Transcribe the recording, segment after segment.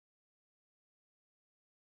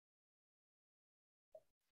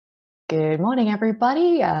Good morning,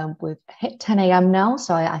 everybody. We've hit 10 a.m. now,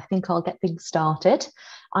 so I think I'll get things started.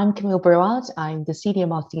 I'm Camille Brouard. I'm the Senior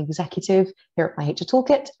Marketing Executive here at My HR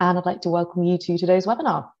Toolkit, and I'd like to welcome you to today's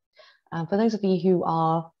webinar. For those of you who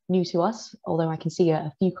are new to us, although I can see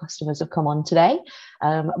a few customers have come on today,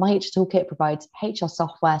 My HR Toolkit provides HR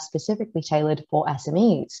software specifically tailored for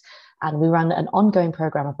SMEs, and we run an ongoing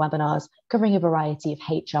program of webinars covering a variety of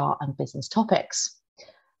HR and business topics.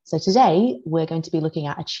 So today we're going to be looking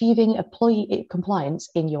at achieving employee compliance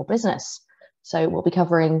in your business. So we'll be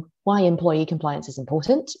covering why employee compliance is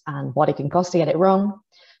important and what it can cost to get it wrong,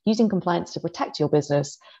 using compliance to protect your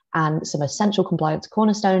business, and some essential compliance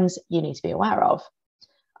cornerstones you need to be aware of.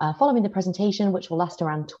 Following the presentation, which will last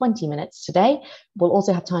around 20 minutes today, we'll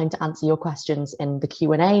also have time to answer your questions in the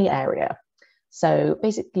Q&A area. So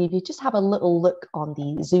basically, if you just have a little look on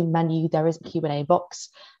the Zoom menu, there is a Q&A box.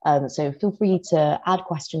 So feel free to add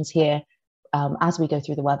questions here as we go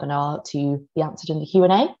through the webinar to be answered in the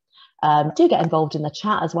Q&A. Do get involved in the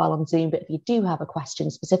chat as well on Zoom, but if you do have a question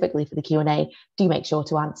specifically for the Q&A, do make sure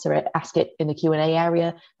to ask it in the Q&A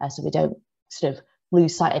area so we don't sort of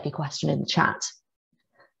lose sight of your question in the chat.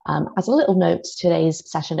 As a little note, today's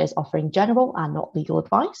session is offering general and not legal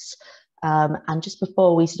advice. And just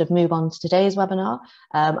before we sort of move on to today's webinar,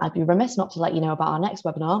 I'd be remiss not to let you know about our next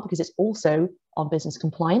webinar because it's also on business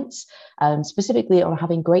compliance, specifically on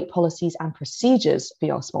having great policies and procedures for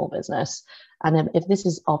your small business. And if this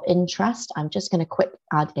is of interest, I'm just going to quick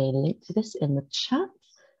add a link to this in the chat.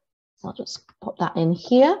 So I'll just pop that in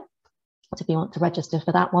here. So if you want to register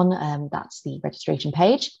for that one, that's the registration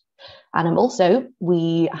page. And also,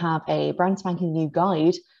 we have a brand spanking new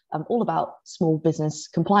guide all about small business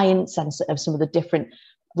compliance and sort of some of the different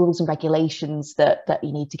rules and regulations that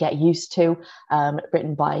you need to get used to,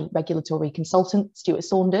 written by regulatory consultant Stuart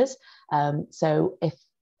Saunders. So if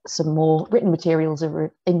some more written materials are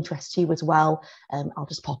of interest to you as well, I'll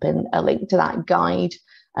just pop in a link to that guide.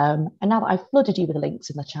 And now that I've flooded you with the links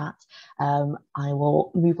in the chat, I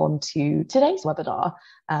will move on to today's webinar.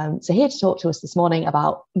 So here to talk to us this morning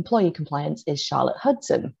about employee compliance is Charlotte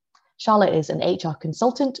Hudson. Charlotte is an HR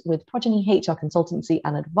consultant with Progeny HR Consultancy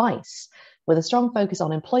and Advice. With a strong focus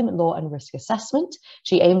on employment law and risk assessment,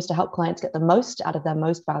 she aims to help clients get the most out of their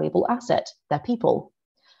most valuable asset, their people.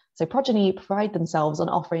 So Progeny pride themselves on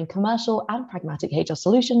offering commercial and pragmatic HR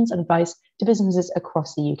solutions and advice to businesses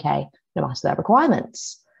across the UK, no matter their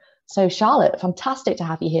requirements. So Charlotte, fantastic to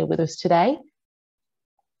have you here with us today.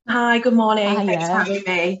 Hi, good morning. Thanks for having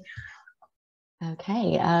me.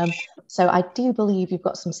 Okay, so I do believe you've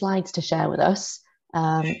got some slides to share with us.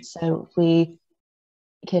 So if we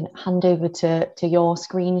can hand over to your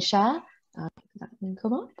screen share, that can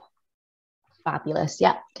come up. Fabulous.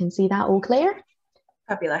 Yeah, can see that all clear.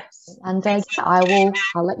 Fabulous. And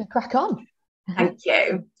I'll let you crack on. Thank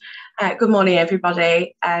you. Good morning,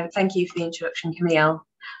 everybody. Thank you for the introduction, Camille.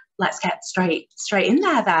 Let's get straight in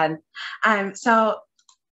there then. So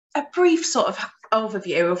a brief sort of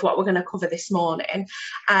overview of what we're going to cover this morning.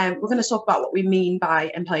 We're going to talk about what we mean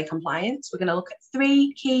by employee compliance. We're going to look at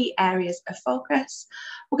 3 key areas of focus.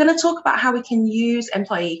 We're going to talk about how we can use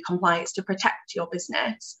employee compliance to protect your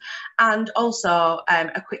business, and also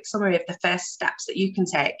a quick summary of the first steps that you can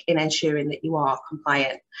take in ensuring that you are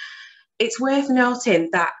compliant. It's worth noting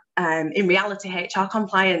that in reality, HR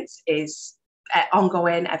compliance is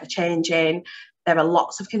ongoing, ever-changing. There are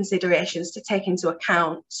lots of considerations to take into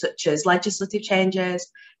account, such as legislative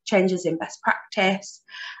changes, changes in best practice,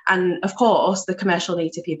 and of course, the commercial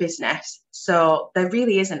needs of your business. So there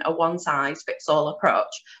really isn't a one-size-fits-all approach,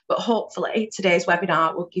 but hopefully today's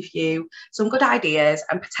webinar will give you some good ideas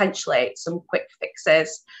and potentially some quick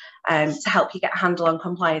fixes to help you get a handle on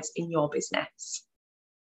compliance in your business.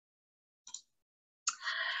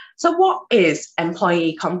 So what is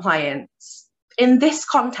employee compliance? In this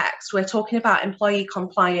context, we're talking about employee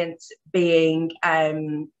compliance being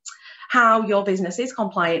how your business is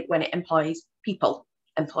compliant when it employs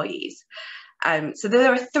employees. So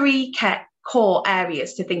there are 3 core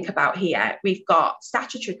areas to think about here. We've got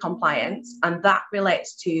statutory compliance, and that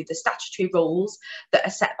relates to the statutory rules that are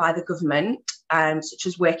set by the government, such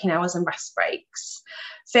as working hours and rest breaks.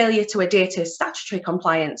 Failure to adhere to statutory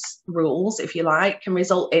compliance rules, if you like, can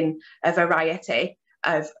result in a variety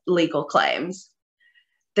of legal claims.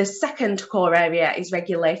 The second core area is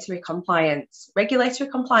regulatory compliance. Regulatory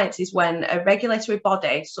compliance is when a regulatory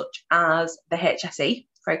body, such as the HSE,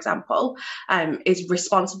 for example, is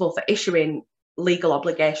responsible for issuing legal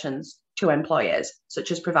obligations to employers, such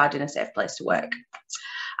as providing a safe place to work.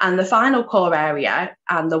 And the final core area,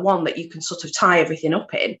 and the one that you can sort of tie everything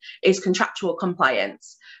up in, is contractual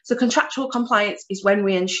compliance. So contractual compliance is when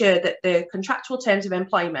we ensure that the contractual terms of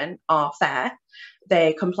employment are fair,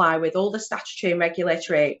 they comply with all the statutory and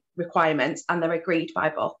regulatory requirements, and they're agreed by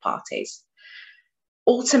both parties.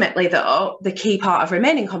 Ultimately, though, the key part of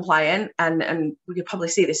remaining compliant, and we could probably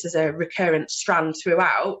see this as a recurrent strand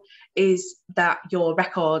throughout, is that your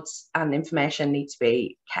records and information need to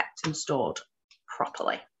be kept and stored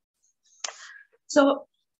properly. So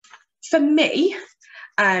for me,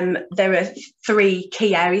 there are 3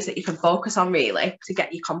 key areas that you can focus on really to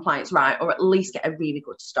get your compliance right, or at least get a really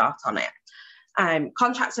good start on it.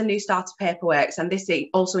 Contracts and new starter paperwork, and this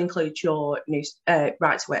also includes your new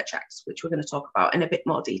right to work checks, which we're going to talk about in a bit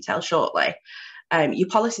more detail shortly, your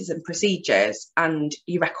policies and procedures, and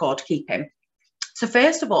your record keeping. So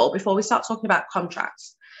first of all, before we start talking about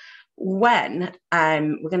contracts, when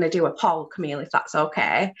we're going to do a poll, Camille, if that's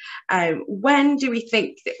okay, when do we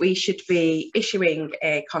think that we should be issuing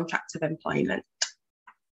a contract of employment?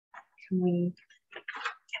 Can we?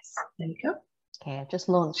 Yes, there you go. Okay, I've just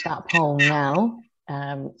launched that poll now.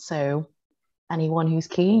 So anyone who's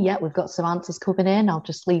keen, yeah, we've got some answers coming in. I'll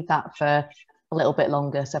just leave that for a little bit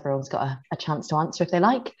longer so everyone's got a chance to answer if they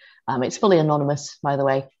like. It's fully anonymous, by the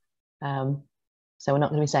way. So we're not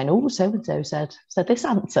going to be saying, oh, so-and-so said this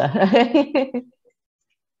answer.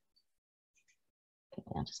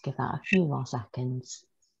 I'll just give that a few more seconds.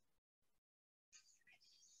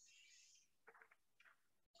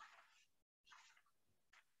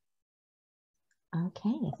 Okay,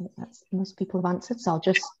 I think that's most people have answered, so I'll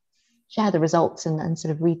just share the results and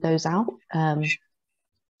sort of read those out. It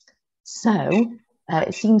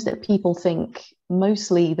seems that people think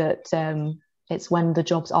mostly that it's when the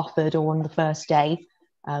job's offered or on the first day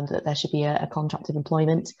that there should be a contract of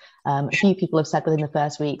employment. A few people have said within the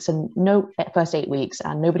first weeks, and first 8 weeks,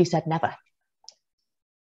 and nobody said never.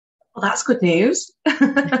 Well, that's good news.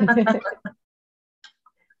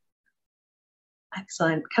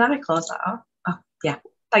 Excellent. Can I close that off? Oh, yeah.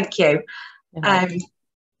 Thank you.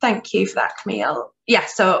 Thank you for that, Camille. Yeah,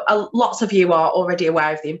 so lots of you are already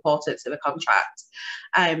aware of the importance of a contract.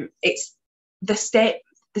 It's the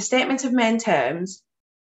statement of main terms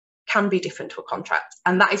can be different to a contract,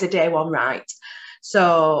 and that is a day one right.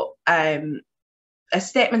 So a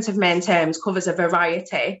statement of main terms covers a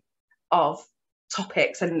variety of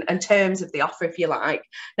topics and terms of the offer, if you like.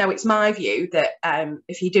 Now, it's my view that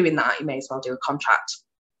if you're doing that, you may as well do a contract,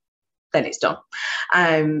 then it's done.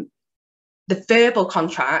 The verbal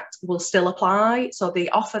contract will still apply. So the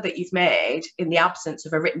offer that you've made in the absence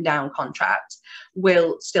of a written down contract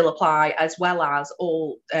will still apply, as well as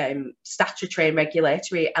all statutory and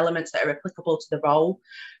regulatory elements that are applicable to the role.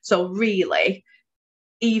 So really,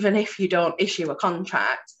 even if you don't issue a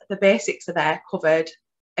contract, the basics are there covered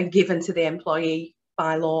and given to the employee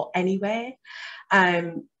by law anyway.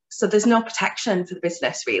 So there's no protection for the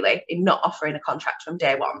business really in not offering a contract from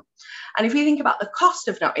day one. And if you think about the cost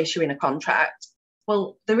of not issuing a contract,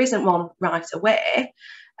 well, there isn't one right away,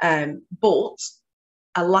 but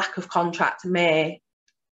a lack of contract may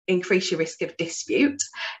increase your risk of dispute.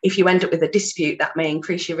 If you end up with a dispute, that may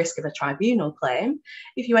increase your risk of a tribunal claim.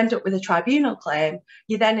 If you end up with a tribunal claim,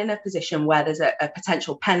 you're then in a position where there's a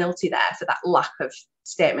potential penalty there for that lack of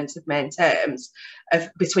statements of main terms of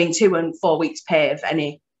between 2 and 4 weeks pay of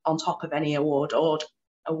any, on top of any award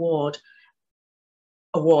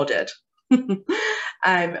awarded.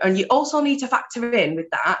 And you also need to factor in with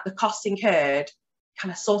that the costs incurred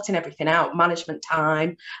kind of sorting everything out, management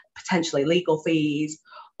time, potentially legal fees.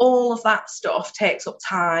 All of that stuff takes up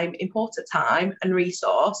time, important time and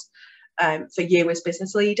resource for you as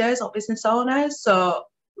business leaders or business owners. So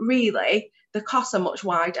really, the costs are much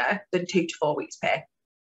wider than 2 to 4 weeks pay.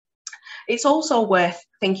 It's also worth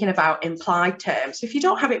thinking about implied terms. If you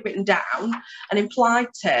don't have it written down, an implied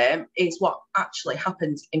term is what actually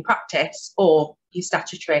happens in practice or your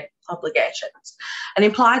statutory obligations. An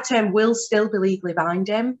implied term will still be legally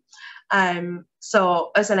binding.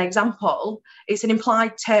 So as an example, it's an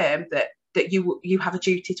implied term that you have a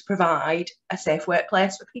duty to provide a safe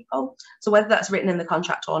workplace for people. So whether that's written in the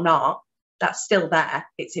contract or not, that's still there,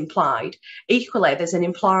 it's implied. Equally, there's an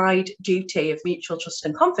implied duty of mutual trust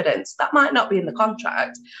and confidence. That might not be in the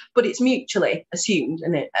contract, but it's mutually assumed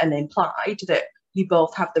and implied that you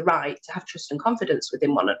both have the right to have trust and confidence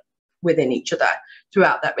within each other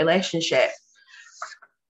throughout that relationship.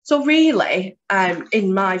 So really,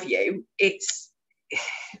 in my view, it's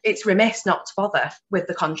remiss not to bother with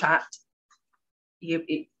the contract.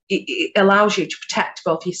 It allows you to protect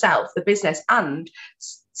both yourself, the business, and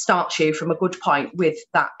starts you from a good point with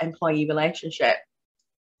that employee relationship.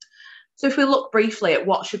 So if we look briefly at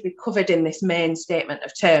what should be covered in this main statement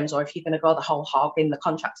of terms, or if you're going to go the whole hog in the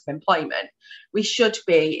contract of employment, we should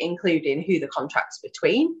be including who the contract's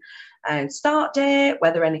between, and start date,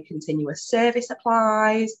 whether any continuous service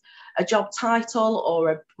applies, a job title,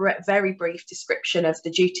 or a very brief description of the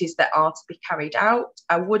duties that are to be carried out.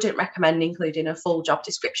 I wouldn't recommend including a full job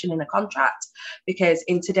description in a contract, because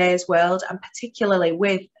in today's world, and particularly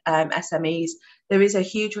with SMEs, there is a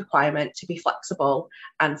huge requirement to be flexible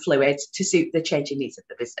and fluid to suit the changing needs of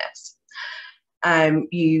the business.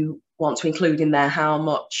 You want to include in there how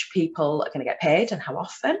much people are going to get paid and how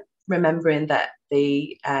often, remembering that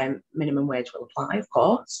the minimum wage will apply, of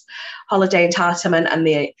course, holiday entitlement and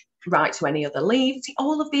the right to any other leave. See,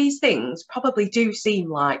 all of these things probably do seem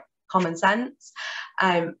like common sense,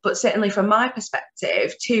 but certainly from my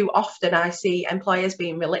perspective, too often I see employers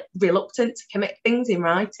being reluctant to commit things in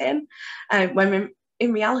writing, when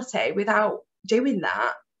in reality, without doing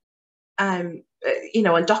that, and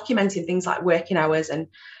documenting things like working hours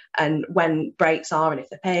and when breaks are and if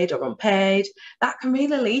they're paid or unpaid, that can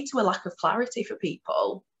really lead to a lack of clarity for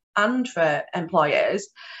people and for employers,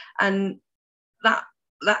 and that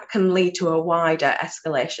can lead to a wider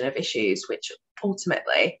escalation of issues, which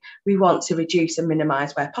ultimately we want to reduce and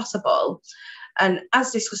minimise where possible. And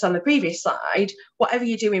as discussed on the previous slide, whatever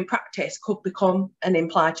you do in practice could become an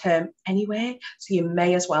implied term anyway, so you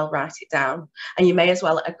may as well write it down, and you may as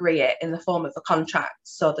well agree it in the form of a contract,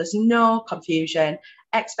 so there's no confusion.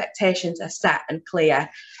 Expectations are set and clear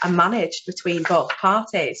and managed between both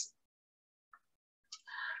parties.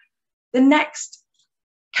 The next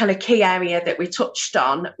kind of key area that we touched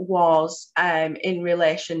on was in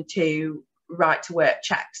relation to right to work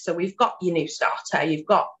checks. So we've got your new starter, you've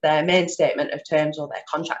got their main statement of terms or their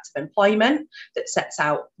contract of employment that sets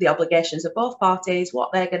out the obligations of both parties,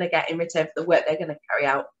 what they're going to get in return for the work they're going to carry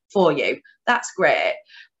out for you. That's great.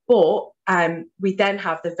 But we then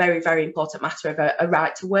have the very, very important matter of a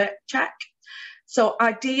right to work check. So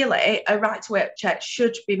ideally, a right to work check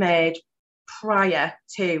should be made prior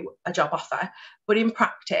to a job offer, but in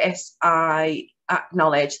practice, I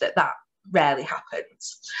acknowledge that rarely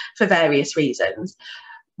happens for various reasons.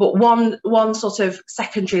 But one sort of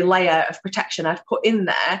secondary layer of protection I've put in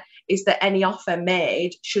there is that any offer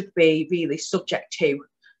made should be really subject to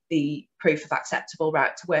the proof of acceptable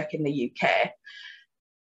right to work in the UK.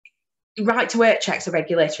 Right to work checks are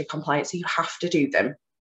regulatory compliant, so you have to do them.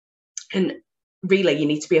 And really, you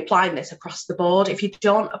need to be applying this across the board. If you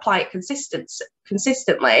don't apply it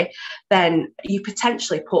consistently, then you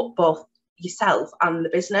potentially put both yourself and the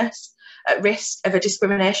business at risk of a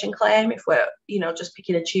discrimination claim if we're, just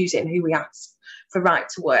picking and choosing who we ask for right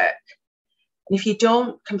to work. And if you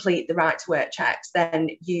don't complete the right to work checks, then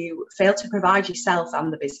you fail to provide yourself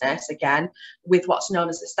and the business, again, with what's known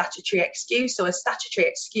as a statutory excuse. So a statutory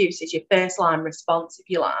excuse is your first line response, if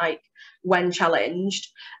you like, when challenged.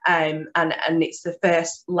 And it's the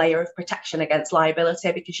first layer of protection against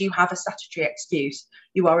liability, because you have a statutory excuse.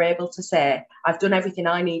 You are able to say, I've done everything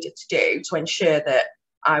I needed to do to ensure that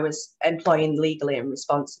I was employing legally and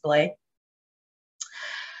responsibly.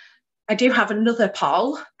 I do have another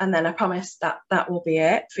poll, and then I promise that will be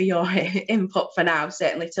it for your input for now,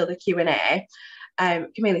 certainly till the Q&A.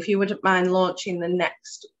 Camille, if you wouldn't mind launching the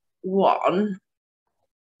next one.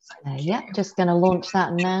 Yeah, just going to launch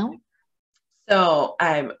that now. So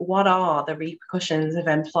what are the repercussions of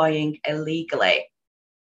employing illegally?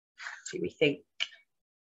 Do we think?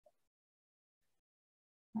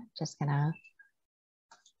 Just going to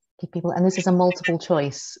give people, and this is a multiple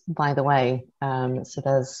choice, by the way, so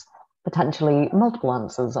there's potentially multiple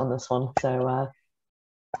answers on this one. So I'll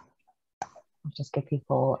just give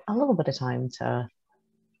people a little bit of time to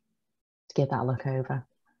give that a look over.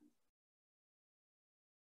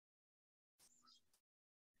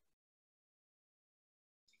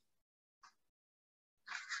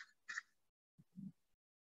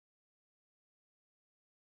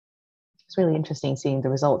 It's really interesting seeing the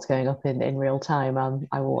results going up in real time.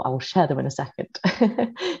 I will share them in a second.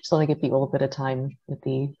 Just want to give people a bit of time with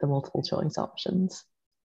the multiple choice options.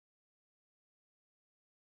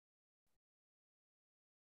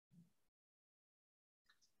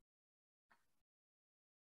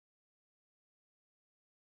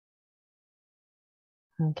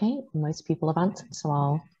 Okay, most people have answered, so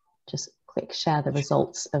I'll just quick share the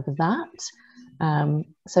results of that.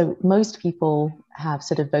 So most people have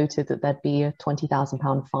sort of voted that there'd be a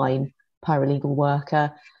 £20,000 fine per illegal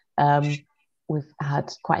worker. We've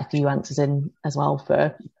had quite a few answers in as well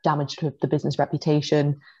for damage to the business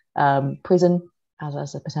reputation, prison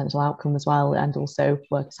as a potential outcome as well, and also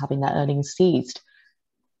workers having their earnings seized.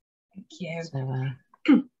 Thank you.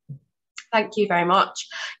 So, Thank you very much.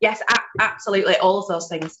 Yes, absolutely. All of those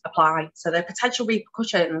things apply. So the potential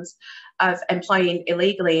repercussions of employing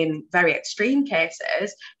illegally in very extreme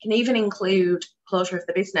cases can even include closure of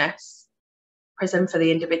the business, prison for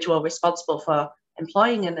the individual responsible for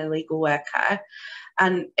employing an illegal worker.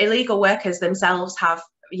 And illegal workers themselves have,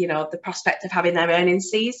 you know, the prospect of having their earnings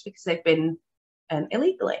seized because they've been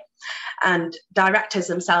illegally. And directors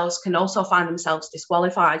themselves can also find themselves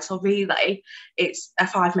disqualified. So really, it's a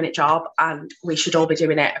 5-minute job, and we should all be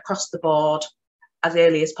doing it across the board as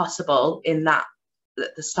early as possible in that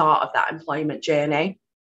the start of that employment journey.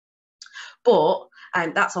 But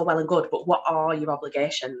that's all well and good, but what are your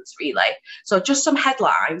obligations really? So just some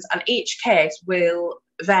headlines, and each case will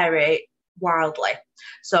vary wildly.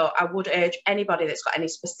 So I would urge anybody that's got any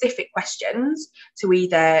specific questions to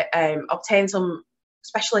either obtain some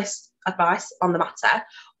specialist advice on the matter,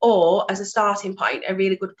 or as a starting point, a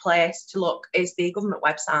really good place to look is the government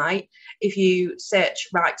website. If you search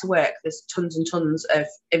right to work, there's tons and tons of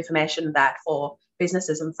information there for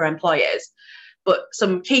businesses and for employers. But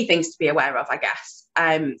some key things to be aware of, I guess.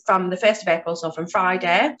 From the 1st of April, so from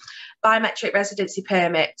Friday, biometric residency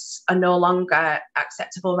permits are no longer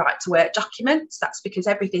acceptable right to work documents. That's because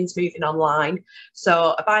everything's moving online.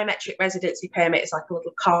 So a biometric residency permit is like a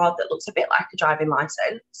little card that looks a bit like a driving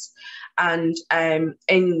licence. And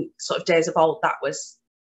in sort of days of old, that was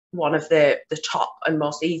one of the top and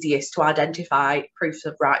most easiest to identify proofs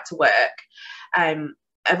of right to work.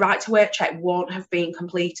 A right to work check won't have been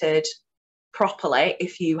completed properly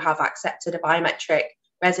if you have accepted a biometric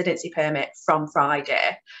residency permit from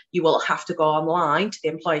Friday. You will have to go online to the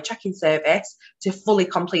employee checking service to fully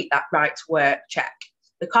complete that right to work check.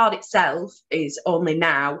 The card itself is only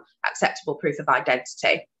now acceptable proof of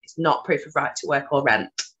identity. It's not proof of right to work or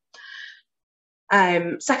rent.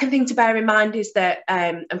 Second thing to bear in mind is that,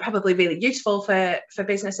 and probably really useful for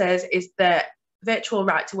businesses, is that virtual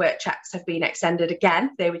right to work checks have been extended again.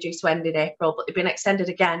 They were due to end in April, but they've been extended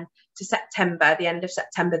again to September, the end of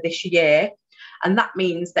September this year. And that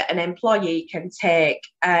means that an employee can take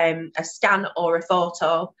a scan or a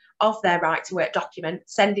photo of their right to work document,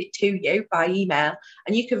 send it to you by email,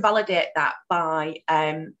 and you can validate that by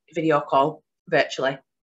video call virtually.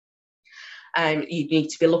 You need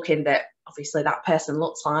to be looking that obviously that person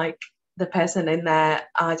looks like the person in their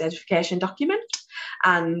identification document,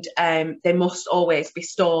 and they must always be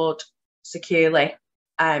stored securely.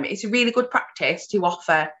 It's a really good practice to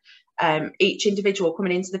offer each individual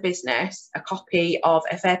coming into the business a copy of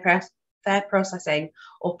a fair processing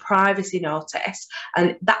or privacy notice,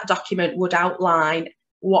 and that document would outline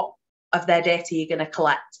what of their data you're going to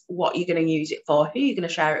collect, what you're going to use it for, who you're going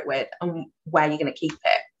to share it with, and where you're going to keep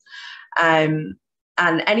it.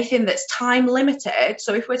 And anything that's time limited,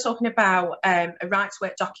 so if we're talking about a right to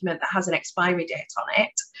work document that has an expiry date on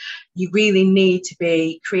it, you really need to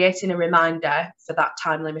be creating a reminder for that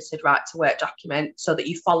time limited right to work document so that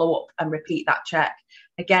you follow up and repeat that check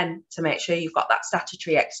again to make sure you've got that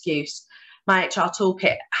statutory excuse. My HR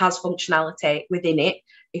Toolkit has functionality within it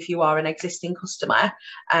if you are an existing customer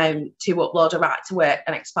to upload a right to work,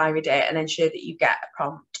 an expiry date, and ensure that you get a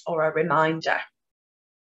prompt or a reminder.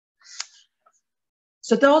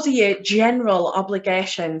 So those are your general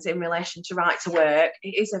obligations in relation to right to work.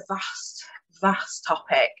 It is a vast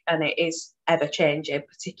topic, and it is ever changing,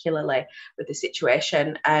 particularly with the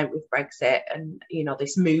situation with Brexit and, you know,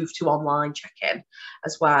 this move to online check-in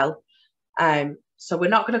as well. So we're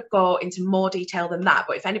not going to go into more detail than that,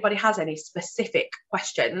 but if anybody has any specific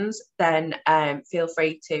questions, then feel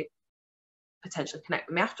free to potentially connect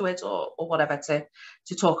with me afterwards or whatever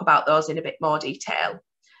to talk about those in a bit more detail.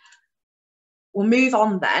 We'll move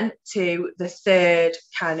on then to the third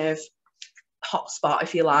kind of hotspot,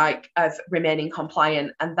 if you like, of remaining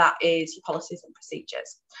compliant, and that is your policies and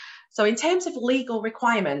procedures. So in terms of legal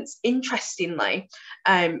requirements, interestingly,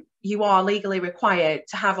 you are legally required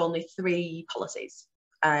to have only 3 policies.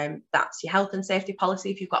 That's your health and safety policy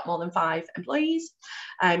if you've got more than 5 employees.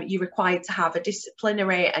 You're required to have a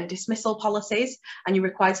disciplinary and dismissal policies, and you're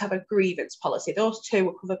required to have a grievance policy. Those 2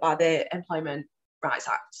 are covered by the Employment Rights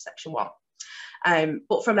Act, Section 1.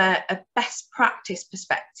 But from a best practice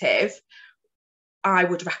perspective, I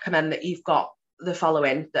would recommend that you've got the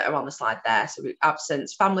following that are on the slide there. So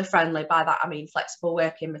absence, family friendly, by that I mean flexible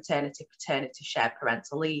working, maternity, paternity, shared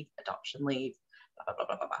parental leave, adoption leave, blah, blah,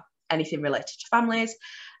 blah, blah, blah. Anything related to families,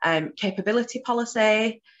 capability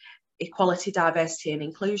policy, equality, diversity and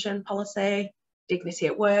inclusion policy, dignity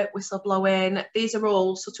at work, whistleblowing. These are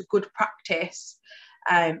all sort of good practice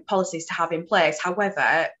policies to have in place.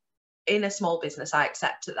 However, in a small business, I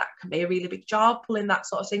accept that can be a really big job, pulling that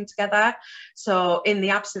sort of thing together. So in the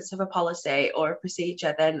absence of a policy or a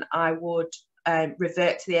procedure, then I would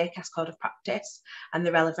revert to the ACAS Code of Practice and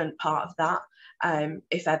the relevant part of that.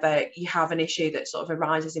 If ever you have an issue that sort of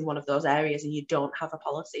arises in one of those areas and you don't have a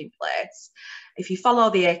policy in place, if you follow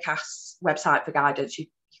the ACAS website for guidance, you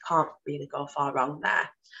can't really go far wrong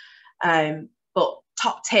there. But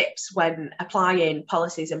top tips when applying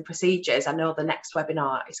policies and procedures, I know the next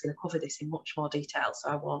webinar is going to cover this in much more detail, so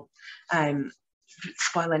I won't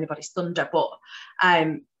spoil anybody's thunder, but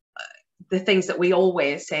the things that we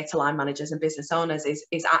always say to line managers and business owners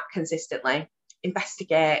is act consistently,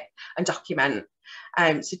 investigate and document.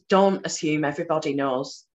 So don't assume everybody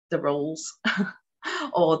knows the rules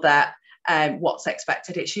or that what's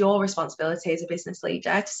expected. It's your responsibility as a business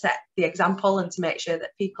leader to set the example and to make sure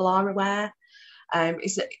that people are aware.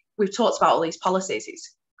 We've talked about all these policies.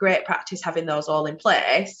 It's great practice having those all in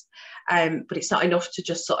place, but it's not enough to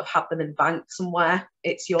just sort of have them in the bank somewhere.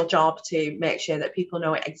 It's your job to make sure that people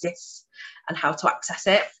know it exists and how to access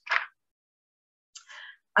it.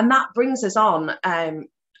 And that brings us on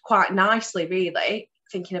quite nicely, really,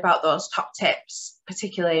 thinking about those top tips,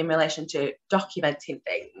 particularly in relation to documenting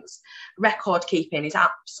things. Record keeping is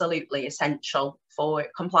absolutely essential for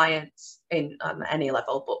compliance in any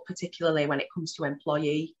level, but particularly when it comes to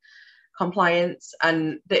employee compliance.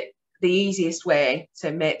 And the easiest way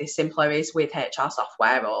to make this simpler is with HR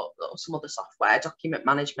software or some other software, document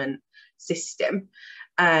management system.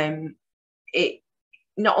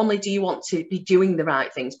 Not only do you want to be doing the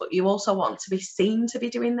right things, but you also want to be seen to be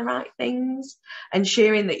doing the right things.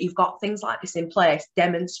 Ensuring that you've got things like this in place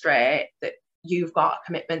demonstrate that you've got a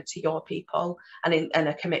commitment to your people and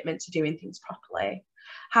a commitment to doing things properly.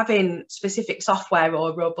 Having specific software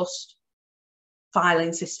or robust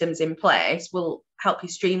filing systems in place will help you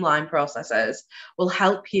streamline processes, will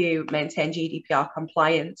help you maintain GDPR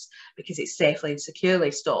compliance because it's safely and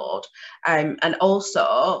securely stored, and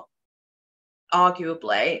also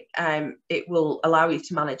arguably it will allow you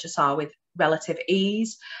to manage a SAR with relative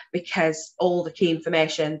ease, because all the key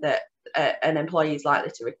information that an employee is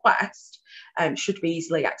likely to request should be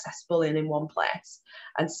easily accessible and in one place.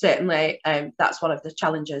 And certainly that's one of the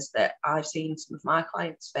challenges that I've seen some of my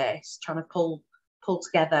clients face, trying to pull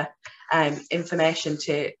together information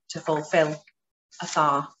to fulfill a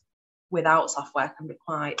SAR without software can be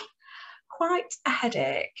quite a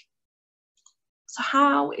headache. So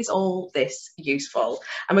how is all this useful?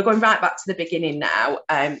 And we're going right back to the beginning now,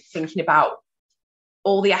 thinking about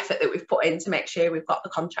all the effort that we've put in to make sure we've got the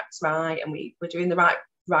contracts right and we're doing the right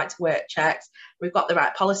to work checks, we've got the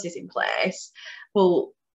right policies in place.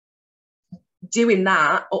 Well, doing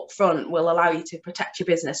that up front will allow you to protect your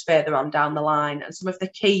business further on down the line. And some of the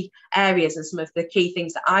key areas and some of the key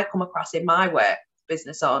things that I come across in my work,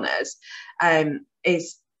 business owners,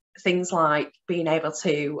 is things like being able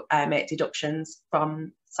to make deductions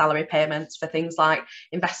from salary payments for things like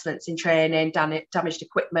investments in training, damaged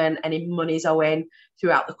equipment, any monies owing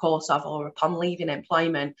throughout the course of or upon leaving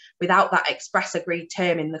employment. Without that express agreed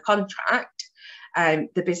term in the contract,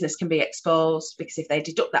 the business can be exposed, because if they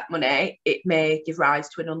deduct that money, it may give rise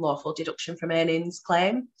to an unlawful deduction from earnings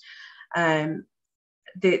claim.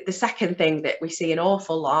 The second thing that we see an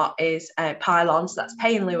awful lot is pile-ons, that's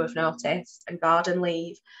pay in lieu of notice, and garden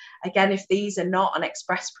leave. Again, if these are not an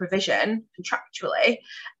express provision contractually,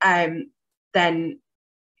 then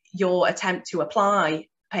your attempt to apply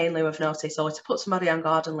pay in lieu of notice or to put somebody on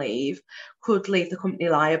garden leave could leave the company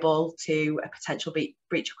liable to a potential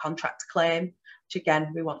breach of contract claim, which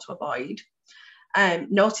again we want to avoid.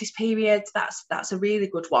 Notice periods, that's a really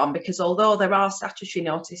good one, because although there are statutory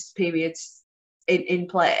notice periods in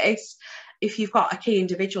place, if you've got a key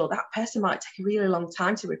individual, that person might take a really long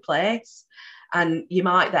time to replace, and you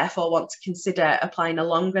might therefore want to consider applying a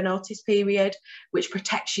longer notice period, which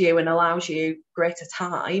protects you and allows you greater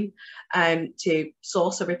time to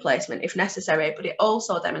source a replacement if necessary. But it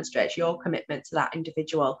also demonstrates your commitment to that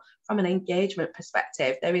individual from an engagement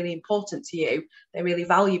perspective. They're really important to you, they're really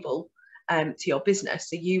valuable to your business,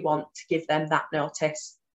 so you want to give them that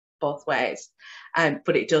notice both ways.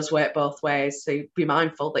 But it does work both ways, so be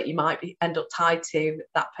mindful that you might end up tied to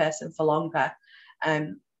that person for longer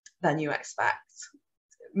than you expect.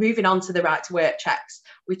 Moving on to the right to work checks,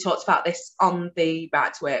 we talked about this on the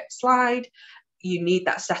right to work slide. You need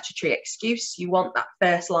that statutory excuse, you want that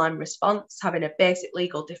first line response, having a basic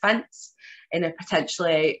legal defence in a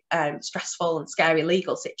potentially stressful and scary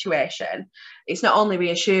legal situation. It's not only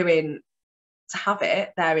reassuring to have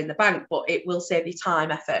it there in the bank, but it will save you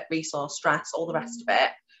time, effort, resource, stress, all the rest of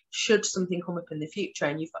it, should something come up in the future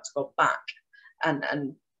and you've got to go back and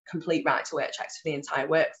complete right to work checks for the entire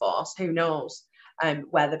workforce. Who knows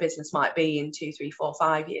where the business might be in 2, 3, 4,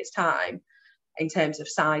 5 years time in terms of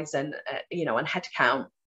size and and headcount.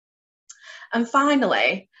 And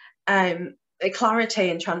finally, clarity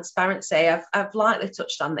and transparency. I've lightly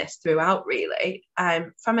touched on this throughout, really.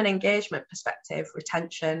 From an engagement perspective,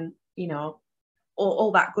 retention,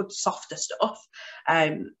 all that good softer stuff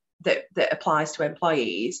that applies to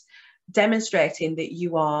employees, demonstrating that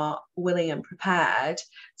you are willing and prepared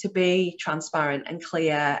to be transparent and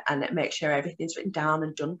clear and make sure everything's written down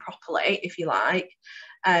and done properly, if you like.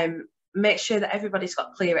 Make sure that everybody's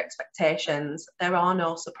got clear expectations. There are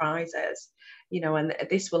no surprises, and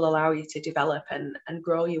this will allow you to develop and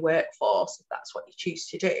grow your workforce, if that's what you choose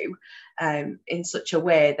to do, in such a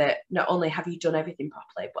way that not only have you done everything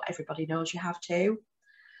properly, but everybody knows you have to.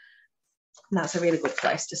 And that's a really good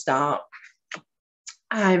place to start.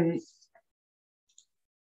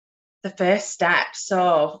 The first step.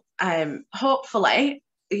 So hopefully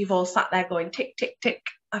you've all sat there going, tick, tick, tick.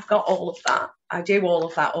 I've got all of that. I do all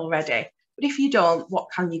of that already. But if you don't, what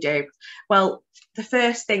can you do? Well, the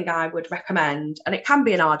first thing I would recommend, and it can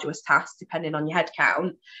be an arduous task depending on your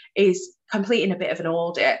headcount, is completing a bit of an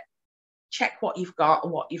audit. Check what you've got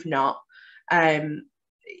and what you've not.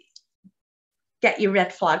 Get your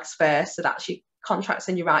red flags first. So that's your contracts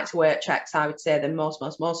and your right to work checks. I would say the most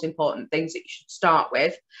important things that you should start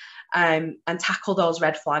with, and tackle those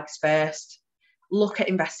red flags first. Look at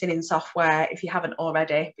investing in software if you haven't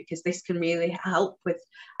already, because this can really help with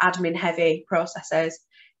admin heavy processes.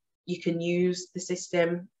 You can use the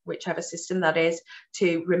system, whichever system that is,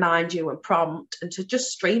 to remind you and prompt and to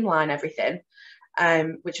just streamline everything,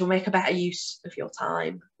 which will make a better use of your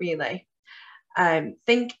time, really.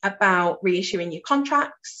 Think about reissuing your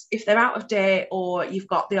contracts if they're out of date or you've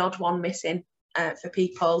got the odd one missing. For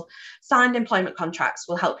people, signed employment contracts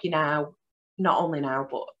will help you now, not only now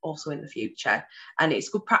but also in the future, and it's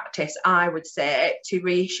good practice, I would say, to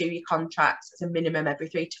reissue your contracts as a minimum every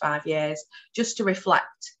 3 to 5 years, just to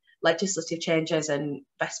reflect legislative changes and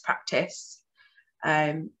best practice,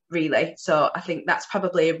 really. So I think that's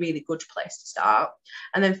probably a really good place to start.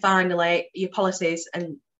 And then finally, your policies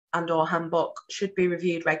and or handbook should be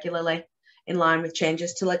reviewed regularly in line with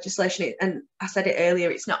changes to legislation. And I said it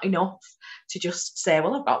earlier, it's not enough to just say,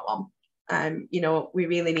 well, I've got one. We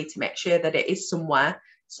really need to make sure that it is somewhere,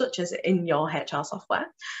 such as in your HR software.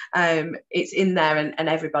 It's in there and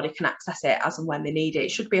everybody can access it as and when they need it.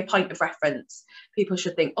 It should be a point of reference. People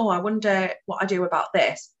should think, oh, I wonder what I do about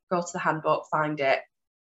this. Go to the handbook, find it,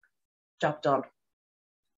 job done.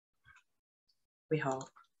 We hope.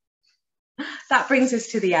 That brings us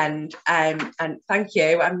to the end, and thank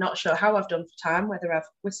you. I'm not sure how I've done for time, whether I've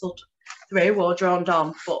whistled through or droned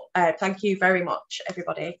on, but thank you very much,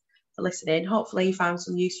 everybody, for listening. Hopefully you found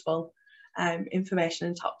some useful information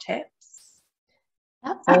and top tips.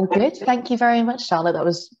 That's all good. Thank you very much, Charlotte. That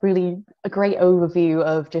was really a great overview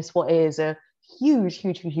of just what is a huge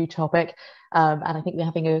topic, and I think we're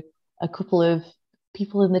having a couple of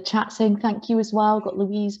people in the chat saying thank you as well. Got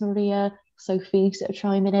Louise, Maria, Sophie sort of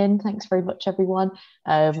chiming in. Thanks very much, everyone.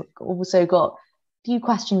 Also got a few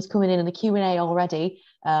questions coming in the Q&A already.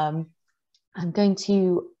 I'm going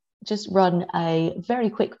to just run a very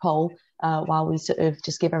quick poll while we sort of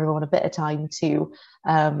just give everyone a bit of time to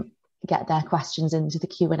get their questions into the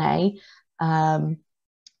Q&A.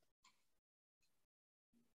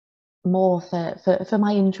 More for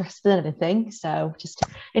my interest than anything, so just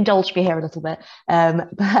indulge me here a little bit. I'd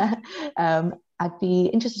be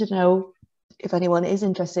interested to know if anyone is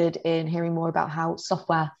interested in hearing more about how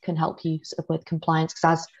software can help you sort of with compliance,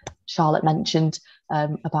 because as Charlotte mentioned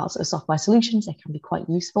about sort of software solutions, they can be quite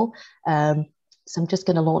useful. So I'm just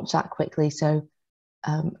going to launch that quickly. So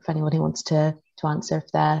for anyone who wants to answer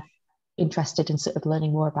if they're interested in sort of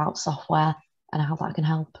learning more about software and how that can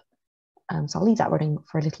help. So I'll leave that running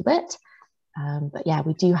for a little bit. But yeah,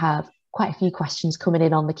 we do have quite a few questions coming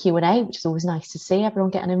in on the Q&A, which is always nice to see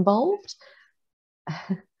everyone getting involved.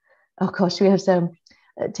 Oh gosh, we have some.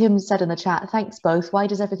 Tim said in the chat, thanks both. Why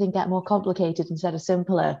does everything get more complicated instead of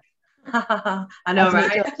simpler? I know,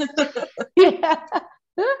 right? Yeah.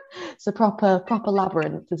 It's a proper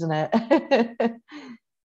labyrinth, isn't it?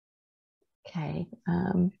 Okay.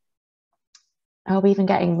 Are we even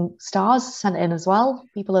getting stars sent in as well?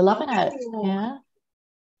 People are loving it. Yeah.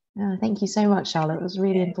 Thank you so much, Charlotte. It was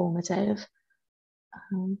really informative.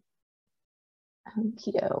 Okie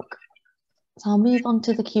doke. So I'll move on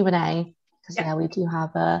to the Q&A because yeah, we do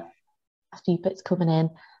have a few bits coming in.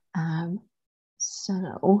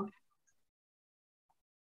 So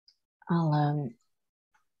I'll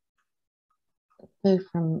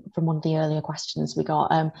from one of the earlier questions we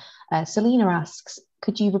got. Selena asks,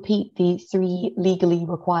 could you repeat the 3 legally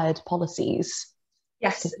required policies?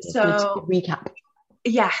 Yes, so good recap.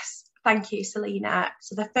 Yes, thank you, Selena.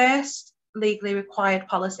 So the first legally required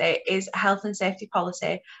policy is a health and safety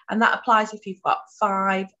policy, and that applies if you've got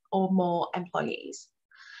 5 or more employees.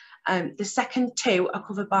 The second 2 are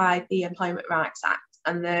covered by the Employment Rights Act,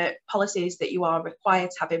 and the policies that you are required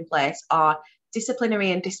to have in place are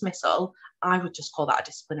disciplinary and dismissal. I would just call that a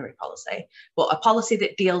disciplinary policy, but a policy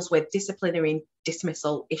that deals with disciplinary and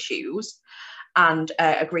dismissal issues, and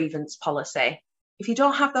a grievance policy. If you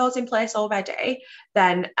don't have those in place already,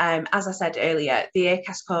 then as I said earlier, the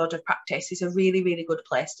ACAS Code of Practice is a really, really good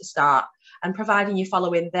place to start. And providing you're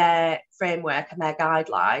following their framework and their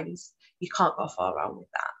guidelines, you can't go far wrong with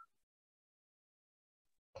that.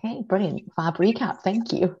 Okay, brilliant. Fab recap.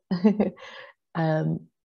 Thank you.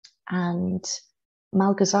 And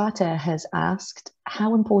Malgazata has asked,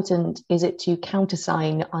 how important is it to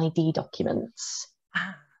countersign ID documents?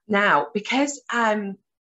 Now, because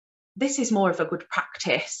this is more of a good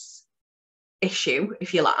practice issue,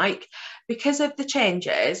 if you like, because of the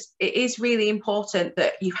changes, it is really important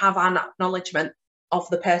that you have an acknowledgement of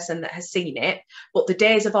the person that has seen it. But the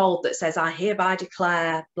days of old that says, I hereby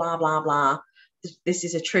declare, blah, blah, blah, this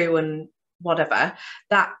is a true and whatever,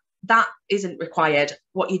 that isn't required.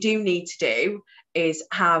 What you do need to do is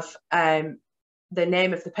have the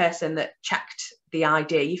name of the person that checked the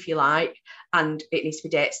ID, if you like, and it needs to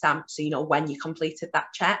be date stamped so you know when you completed that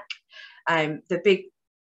check. The big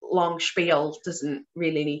long spiel doesn't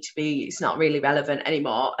really need to be, it's not really relevant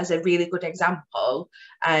anymore. As a really good example,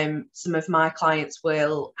 some of my clients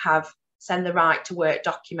will send the right to work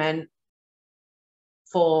document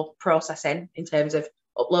for processing in terms of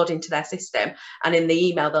uploading to their system, and in the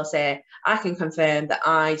email they'll say, I can confirm that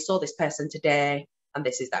I saw this person today and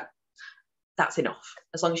this is them. That's enough.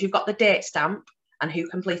 As long as you've got the date stamp and who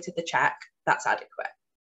completed the check, that's adequate.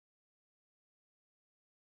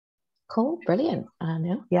 Cool, brilliant.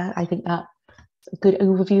 Yeah, I think that's a good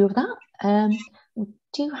overview of that. We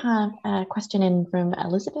do have a question in from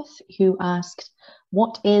Elizabeth, who asked,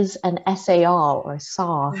 what is an SAR or a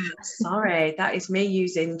SAR? Sorry, that is me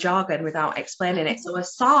using jargon without explaining it. So a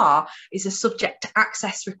SAR is a subject to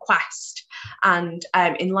access request, and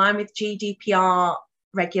in line with GDPR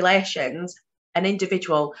regulations, an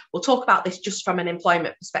individual, we'll talk about this just from an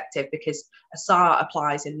employment perspective, because a SAR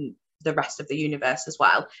applies in the rest of the universe as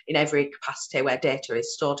well, in every capacity where data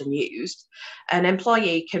is stored and used. An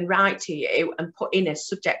employee can write to you and put in a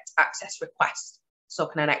subject access request. So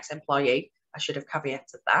can an ex-employee, I should have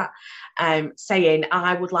caveated that, saying,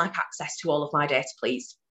 I would like access to all of my data,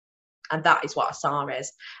 please. And that is what a SAR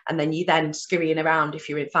is. And then you then scurrying around, if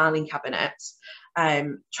you're in filing cabinets,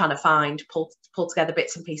 trying to pull together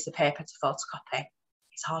bits and pieces of paper to photocopy.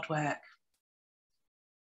 It's hard work.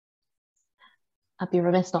 I'd be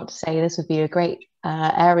remiss not to say this would be a great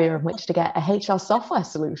area in which to get a HR software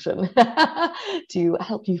solution to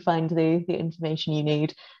help you find the information you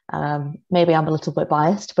need. Maybe I'm a little bit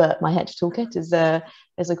biased, but my HR Toolkit is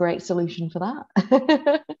a great solution for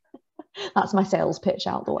that. That's my sales pitch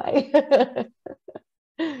out the way.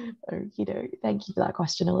 Thank you for that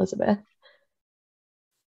question, Elizabeth.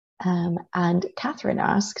 And Catherine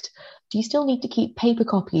asked, do you still need to keep paper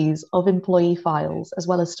copies of employee files as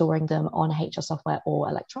well as storing them on HR software or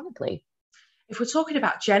electronically? If we're talking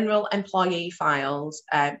about general employee files,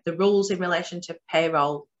 the rules in relation to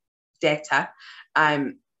payroll data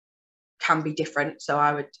can be different. So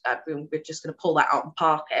we're just going to pull that out and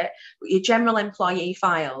park it. But your general employee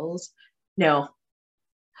files, no.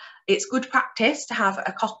 It's good practice to have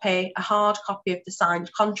a hard copy of the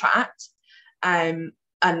signed contract. And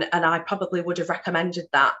I probably would have recommended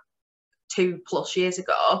that 2+ years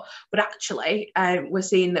ago, but actually we're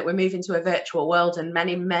seeing that we're moving to a virtual world, and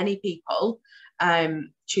many people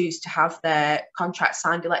choose to have their contracts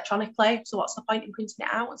signed electronically. So what's the point in printing it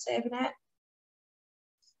out and saving it?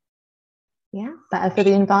 Yeah, better for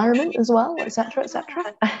the environment as well, etc.,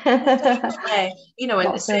 etc. Definitely. And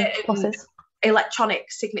pluses.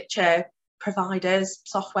 Electronic signature providers,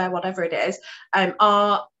 software, whatever it is,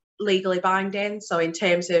 are legally binding. So in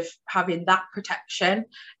terms of having that protection,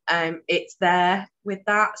 it's there with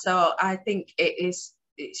that. So I think it's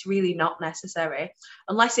really not necessary,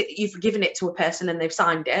 unless you've given it to a person and they've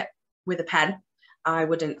signed it with a pen. I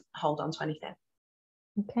wouldn't hold on to anything.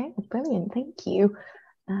 Okay, brilliant, thank you.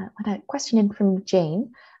 A question in from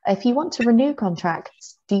Jane. If you want to renew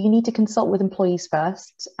contracts, do you need to consult with employees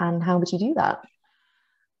first, and how would you do that?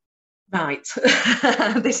 Right,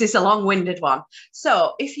 this is a long-winded one.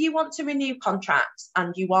 So if you want to renew contracts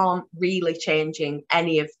and you aren't really changing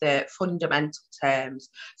any of the fundamental terms,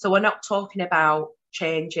 so we're not talking about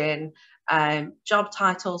changing job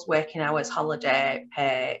titles, working hours, holiday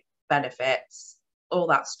pay, benefits, all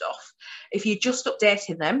that stuff. If you're just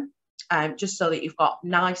updating them, just so that you've got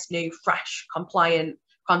nice, new, fresh, compliant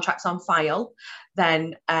contracts on file,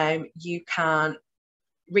 then you can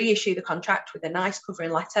reissue the contract with a nice covering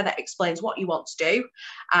letter that explains what you want to do,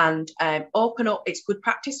 and open up, it's good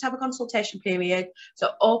practice to have a consultation period,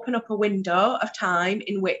 so open up a window of time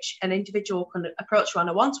in which an individual can approach you on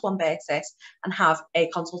a one-to-one basis and have a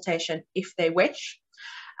consultation if they wish.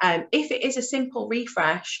 If it is a simple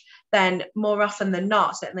refresh, then more often than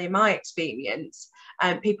not, certainly in my experience,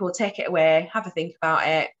 people will take it away, have a think about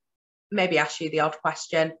it, maybe ask you the odd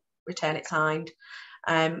question, return it signed,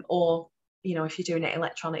 or if you're doing it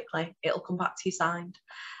electronically, it'll come back to you signed.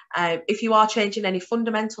 If you are changing any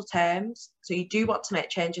fundamental terms, so you do want to make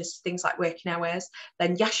changes to things like working hours,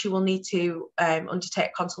 then yes, you will need to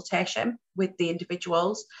undertake consultation with the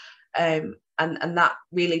individuals. And that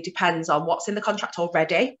really depends on what's in the contract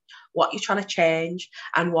already, what you're trying to change,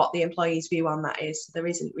 and what the employee's view on that is. So there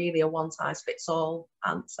isn't really a one-size-fits-all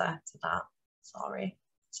answer to that. Sorry,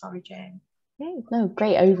 Jane. No,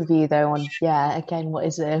 great overview though on, again, what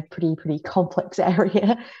is a pretty complex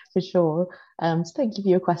area for sure. So thank you for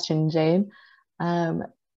your question, Jane.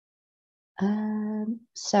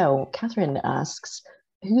 So Catherine asks,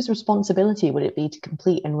 whose responsibility would it be to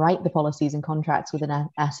complete and write the policies and contracts with an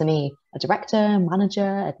SME? A director,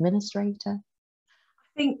 manager, administrator?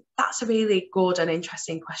 I think that's a really good and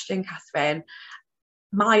interesting question, Catherine.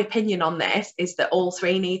 My opinion on this is that all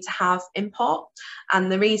three need to have input,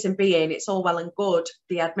 and the reason being, it's all well and good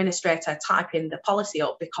the administrator typing the policy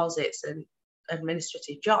up because it's an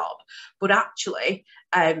administrative job, but actually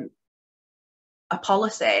a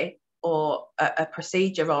policy or a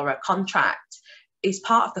procedure or a contract is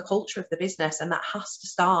part of the culture of the business, and that has to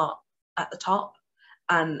start at the top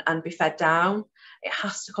and be fed down. It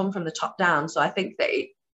has to come from the top down. So I think that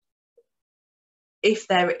if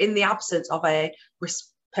they're in the absence of a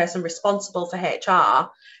person responsible for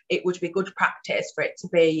HR, it would be good practice for it to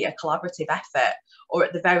be a collaborative effort, or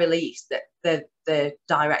at the very least that the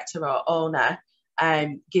director or owner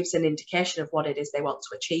gives an indication of what it is they want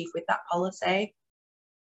to achieve with that policy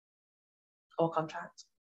or contract.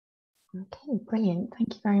 Okay, brilliant.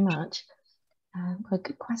 Thank you very much. A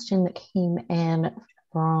good question that came in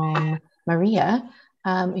from Maria,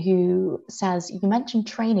 who says, you mentioned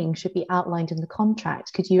training should be outlined in the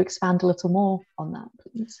contract. Could you expand a little more on that,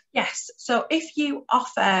 please? Yes. So if you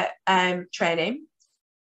offer training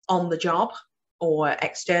on the job or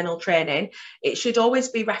external training, it should always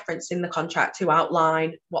be referenced in the contract to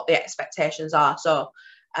outline what the expectations are. So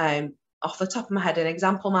off the top of my head, an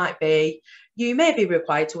example might be, you may be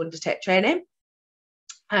required to undertake training.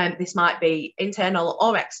 This might be internal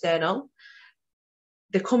or external.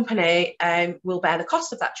 The company will bear the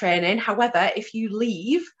cost of that training. However, if you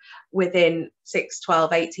leave within 6,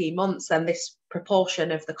 12, 18 months, then this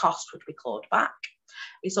proportion of the cost would be clawed back.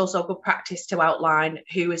 It's also good practice to outline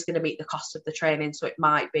who is going to meet the cost of the training. So it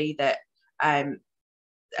might be that a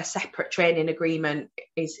separate training agreement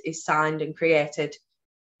is signed and created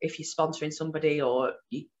if you're sponsoring somebody, or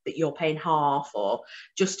that you're paying half, or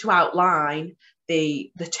just to outline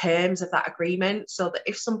the terms of that agreement, so that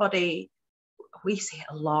if somebody, we see it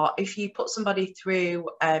a lot, if you put somebody through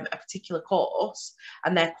a particular course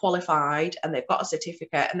and they're qualified and they've got a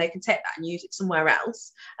certificate and they can take that and use it somewhere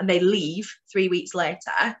else, and they leave 3 weeks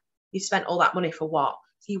later, you spent all that money for what?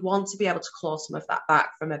 So you want to be able to claw some of that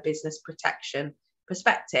back from a business protection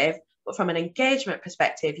perspective, but from an engagement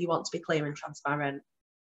perspective, you want to be clear and transparent.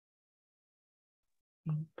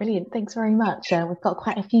 Brilliant, thanks very much. We've got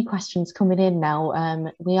quite a few questions coming in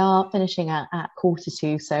now. We are finishing at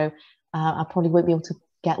 1:45, so I probably won't be able to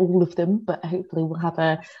get all of them, but hopefully we'll have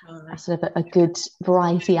a sort of a good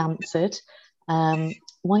variety answered.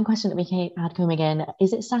 One question that we had coming in,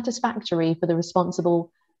 is it satisfactory for the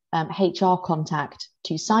responsible HR contact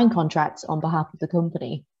to sign contracts on behalf of the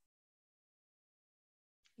company?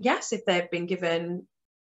 Yes, if they've been given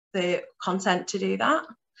the consent to do that.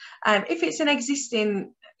 If it's an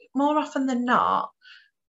existing, more often than not,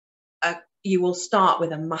 you will start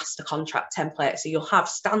with a master contract template. So you'll have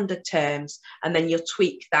standard terms and then you'll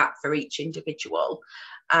tweak that for each individual.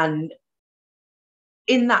 And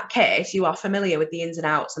in that case, you are familiar with the ins and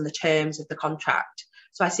outs and the terms of the contract.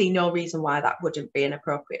 So I see no reason why that wouldn't be an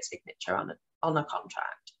appropriate signature on a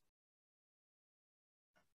contract.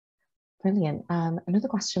 Brilliant. Another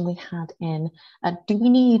question we had in, do we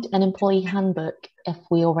need an employee handbook if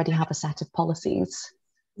we already have a set of policies?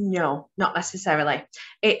 No, not necessarily.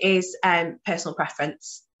 It is personal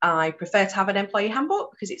preference. I prefer to have an employee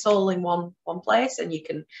handbook because it's all in one place and you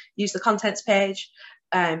can use the contents page.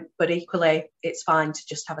 But equally, it's fine to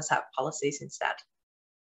just have a set of policies instead.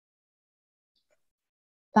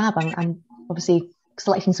 Fab. I'm obviously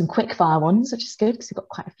selecting some quick fire ones, which is good because we've got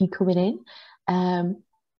quite a few coming in.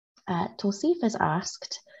 Torsif has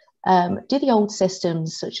asked, do the old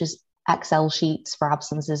systems such as Excel sheets for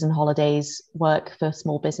absences and holidays work for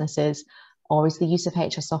small businesses, or is the use of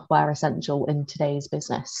HR software essential in today's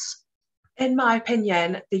business? In my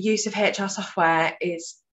opinion, the use of HR software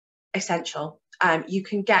is essential. You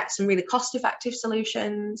can get some really cost-effective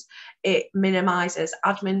solutions. It minimises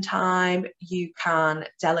admin time. You can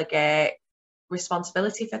delegate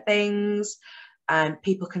responsibility for things.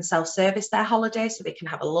 People can self-service their holidays so they can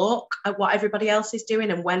have a look at what everybody else is doing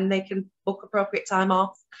and when they can book appropriate time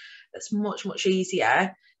off. That's much, much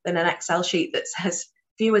easier than an Excel sheet that says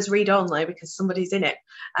viewers read only because somebody's in it.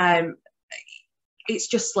 It's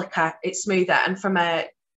just slicker, it's smoother. And from a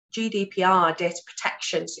GDPR, data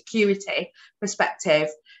protection, security perspective,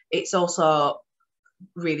 it's also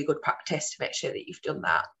really good practice to make sure that you've done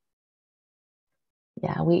that.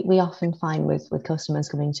 Yeah, we often find with customers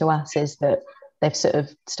coming to us is that they've sort of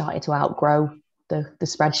started to outgrow the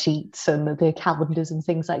spreadsheets and the calendars and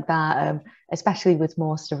things like that, especially with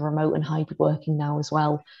more sort of remote and hybrid working now as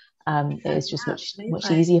well. It is just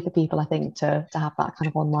much easier for people, I think, to have that kind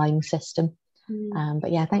of online system.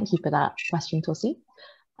 But yeah, thank you for that question, Torsif.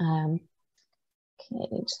 Okay,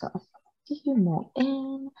 just got a few more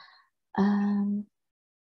in.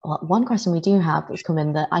 Well, one question we do have that's come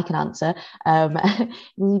in that I can answer.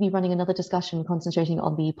 Will you be running another discussion concentrating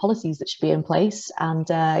on the policies that should be in place? And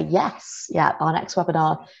yes, yeah, our next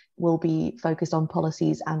webinar will be focused on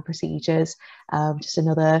policies and procedures. Just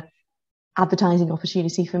another advertising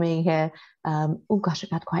opportunity for me here. Oh gosh, I've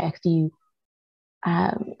had quite a few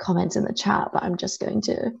comments in the chat, but I'm just going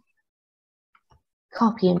to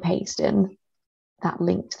copy and paste in that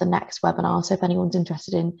link to the next webinar. So if anyone's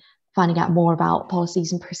interested in finding out more about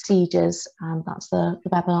policies and procedures, that's the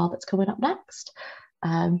webinar that's coming up next.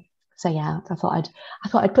 So yeah, I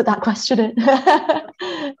thought I'd put that question in.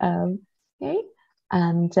 Okay,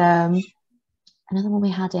 and another one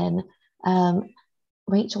we had in,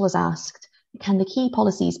 Rachel has asked, can the key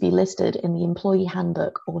policies be listed in the employee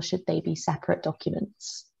handbook or should they be separate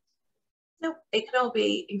documents? No, it can all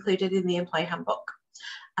be included in the employee handbook.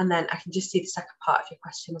 And then I can just see the second part of your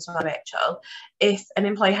question as well, Rachel. If an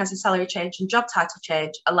employee has a salary change and job title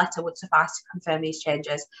change, a letter would suffice to confirm these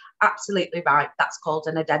changes. Absolutely right. That's called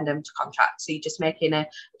an addendum to contract. So you're just making a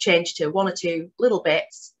change to one or two little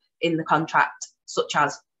bits in the contract, such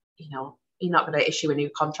as, you know, you're not going to issue a new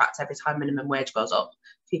contract every time minimum wage goes up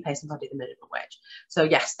if you pay somebody the minimum wage. So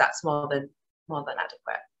yes, that's more than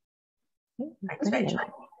adequate. Thanks, Rachel.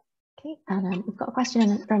 Okay, and we've got a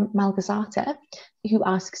question from Malgazata who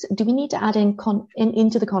asks, do we need to add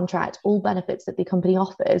into the contract all benefits that the company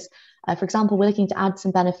offers? For example, we're looking to add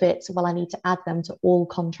some benefits. Will I need to add them to all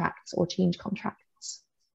contracts or change contracts?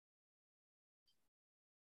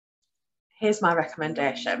 Here's my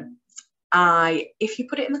recommendation. If you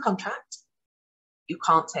put it in the contract, you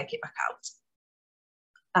can't take it back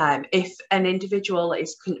out. If an individual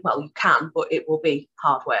is, well, you can, but it will be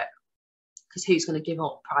hard work, because who's going to give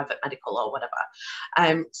up private medical or whatever?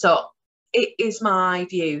 So it is my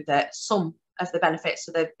view that some of the benefits,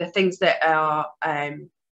 so the things that are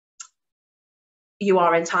you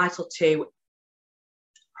are entitled to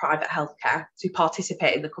private healthcare, to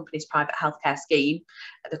participate in the company's private healthcare scheme.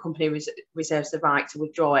 The company reserves the right to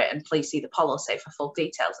withdraw it, and please see the policy for full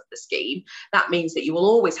details of the scheme. That means that you will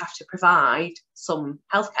always have to provide some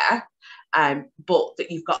healthcare, but that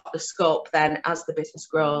you've got the scope then, as the business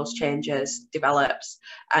grows, changes, develops,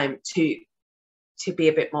 to be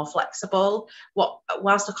a bit more flexible.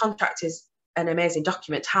 Whilst a contract is an amazing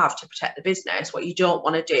document to have to protect the business, what you don't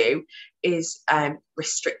want to do is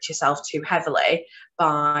restrict yourself too heavily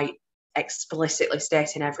by explicitly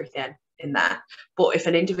stating everything in there. But if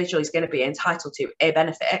an individual is going to be entitled to a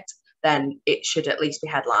benefit, then it should at least be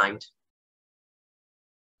headlined.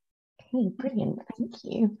 Okay, brilliant, thank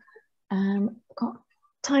you. Got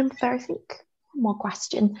time for, I think, one more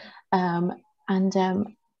question. And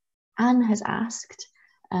Anne has asked,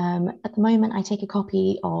 at the moment I take a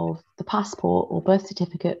copy of the passport or birth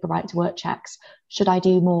certificate for right to work checks. Should I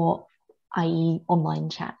do more, i.e. online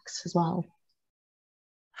checks as well?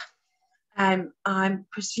 I'm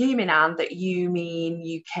presuming, Anne, that you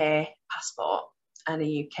mean UK passport and a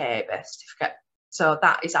UK birth certificate. So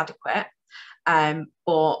that is adequate.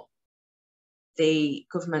 But the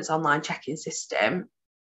government's online checking system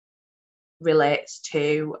relates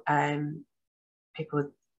to people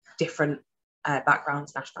with different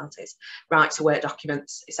backgrounds, nationalities, right to work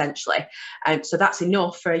documents, essentially. So that's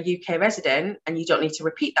enough for a UK resident, and you don't need to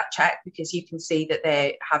repeat that check because you can see that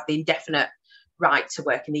they have the indefinite right to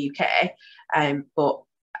work in the UK. But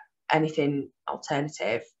anything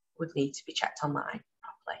alternative would need to be checked online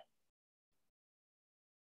properly.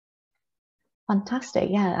 Fantastic.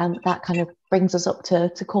 Yeah, that kind of brings us up to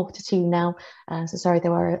 1:45 now. So sorry,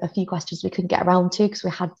 there were a few questions we couldn't get around to because we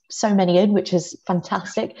had so many in, which is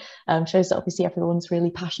fantastic. Shows that obviously everyone's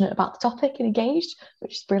really passionate about the topic and engaged,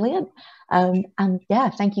 which is brilliant. And yeah,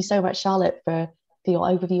 thank you so much, Charlotte, for your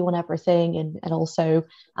overview on everything, and also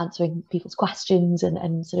answering people's questions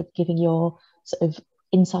and sort of giving your sort of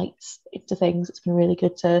insights into things. It's been really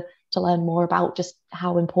good to learn more about just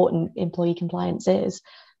how important employee compliance is.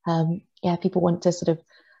 Yeah, people want to sort of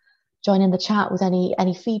join in the chat with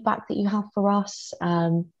any feedback that you have for us,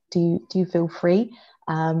 do feel free.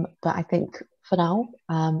 But I think for now,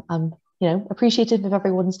 I'm appreciative of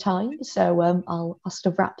everyone's time. So I'll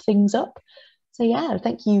sort of wrap things up. So yeah,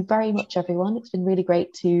 thank you very much, everyone. It's been really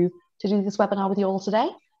great to do this webinar with you all today.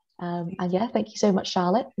 And yeah, thank you so much,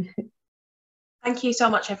 Charlotte. Thank you so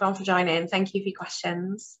much, everyone, for joining. Thank you for your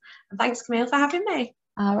questions. And thanks, Camille, for having me.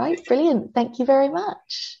 All right, brilliant. Thank you very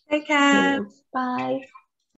much. Take care. Cheers. Bye.